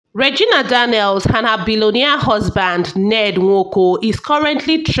Regina Daniels and her billionaire husband Ned Nwoko is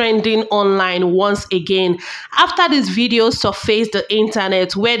currently trending online once again after this video surfaced the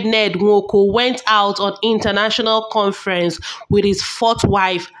internet where Ned Nwoko went out on international conference with his fourth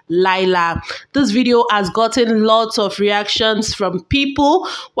wife Laila. This video has gotten lots of reactions from people,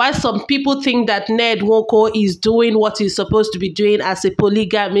 while some people think that Ned Nwoko is doing what he's supposed to be doing as a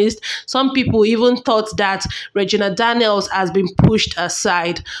polygamist. Some people even thought that Regina Daniels has been pushed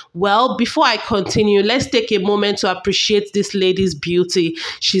aside. Well, before I continue, let's take a moment to appreciate this lady's beauty.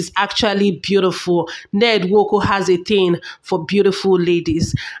 She's actually beautiful. Ned Nwoko has a thing for beautiful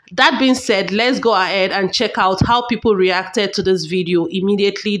ladies. That being said, let's go ahead and check out how people reacted to this video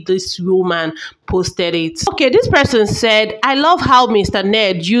immediately this woman posted it. Okay, this person said, I love how Mr.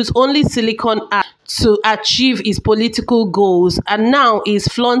 Ned used only silicone to achieve his political goals, and now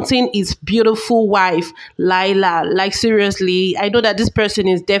he's flaunting his beautiful wife Laila. Like, seriously, I know that this person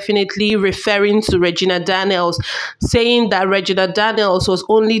is definitely referring to Regina Daniels, saying that Regina Daniels was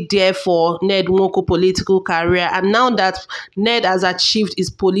only there for Ned Nwoko political career, and now that Ned has achieved his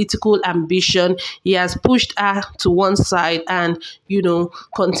political ambition, he has pushed her to one side and, you know,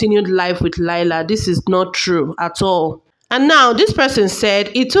 continued life with Laila. This is not true at all. And now this person said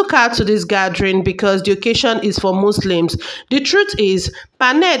he took her to this gathering because the occasion is for Muslims. The truth is,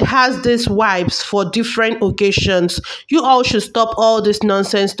 Ned has these wives for different occasions. You all should stop all this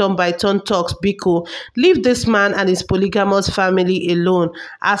nonsense done by Ton Talks Biko. Leave this man and his polygamous family alone.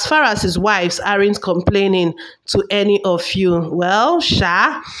 As far as his wives aren't complaining to any of you. Well,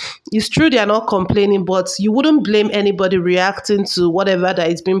 Sha, it's true they are not complaining, but you wouldn't blame anybody reacting to whatever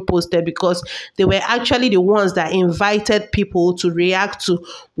that is being posted, because they were actually the ones that invited people to react to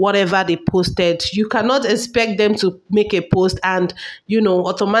whatever they posted. You cannot expect them to make a post and, you know,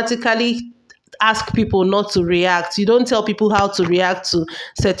 automatically ask people not to react. You don't tell people how to react to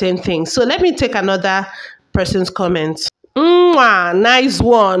certain things. So let me take another person's comment. Nice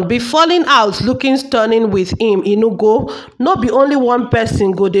one. Be falling out looking stunning with him, Inugo. Not be only one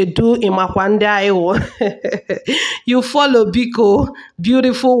person go they do in Makwanda. You follow Biko,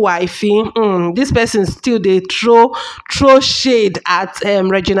 beautiful wifey. This person still they throw shade at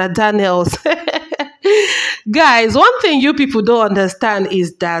Regina Daniels. Guys, one thing you people don't understand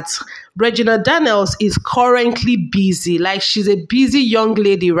is that Regina Daniels is currently busy. Like, she's a busy young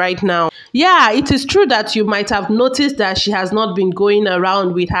lady right now. Yeah, it is true that you might have noticed that she has not been going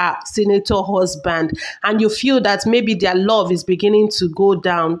around with her senator husband, and you feel that maybe their love is beginning to go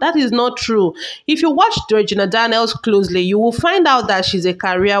down. That is not true. If you watch Regina Daniels closely, you will find out that she's a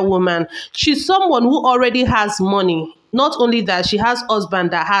career woman. She's someone who already has money. Not only that, she has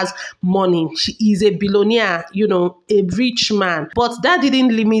husband that has money. She is a billionaire, you know, a rich man. But that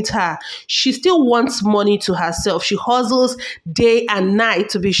didn't limit her. She still wants money to herself. She hustles day and night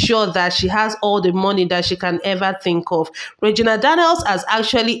to be sure that she has all the money that she can ever think of. Regina Daniels has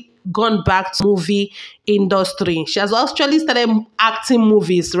actually gone back to movie industry. She has actually started acting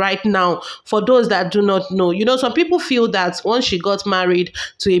movies right now. For those that do not know, you know, some people feel that once she got married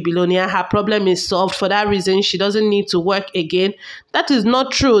to a billionaire, her problem is solved. For that reason, she doesn't need to work again. That is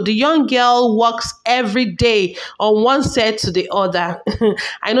not true. The young girl works every day on one set to the other.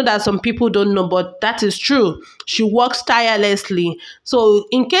 I know that some people don't know, but that is true. She works tirelessly. So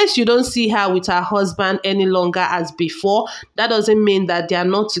in case you don't see her with her husband any longer as before, that doesn't mean that they are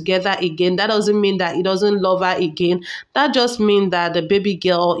not together again. That doesn't mean that he doesn't love her again. That just means that the baby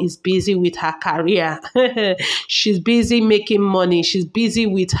girl is busy with her career. She's busy making money. She's busy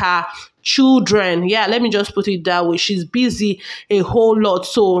with her children. Yeah, let me just put it that way. She's busy a whole lot.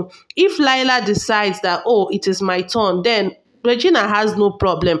 So if Laila decides that, oh, it is my turn, then Regina has no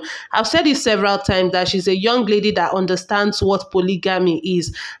problem. I've said it several times that she's a young lady that understands what polygamy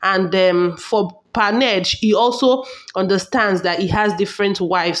is. And for Ned, he also understands that he has different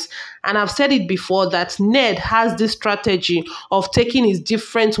wives. And I've said it before that Ned has this strategy of taking his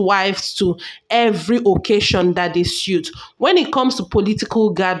different wives to every occasion that they suit. When it comes to political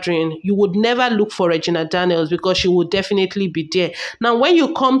gathering, you would never look for Regina Daniels because she would definitely be there. Now, when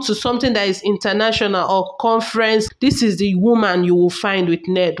you come to something that is international or conference, this is the woman you will find with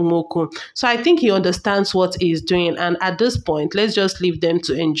Ned Nwoko. So I think he understands what he's doing. And at this point, let's just leave them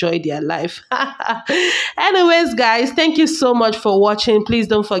to enjoy their life. Anyways, guys, thank you so much for watching. Please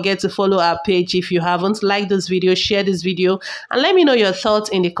don't forget to follow our page if you haven't. Like this video, share this video, and let me know your thoughts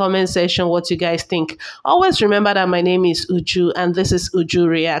in the comment section, what you guys think. Always remember that my name is Uju and this is Uju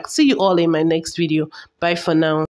React. See you all in my next video. Bye for now.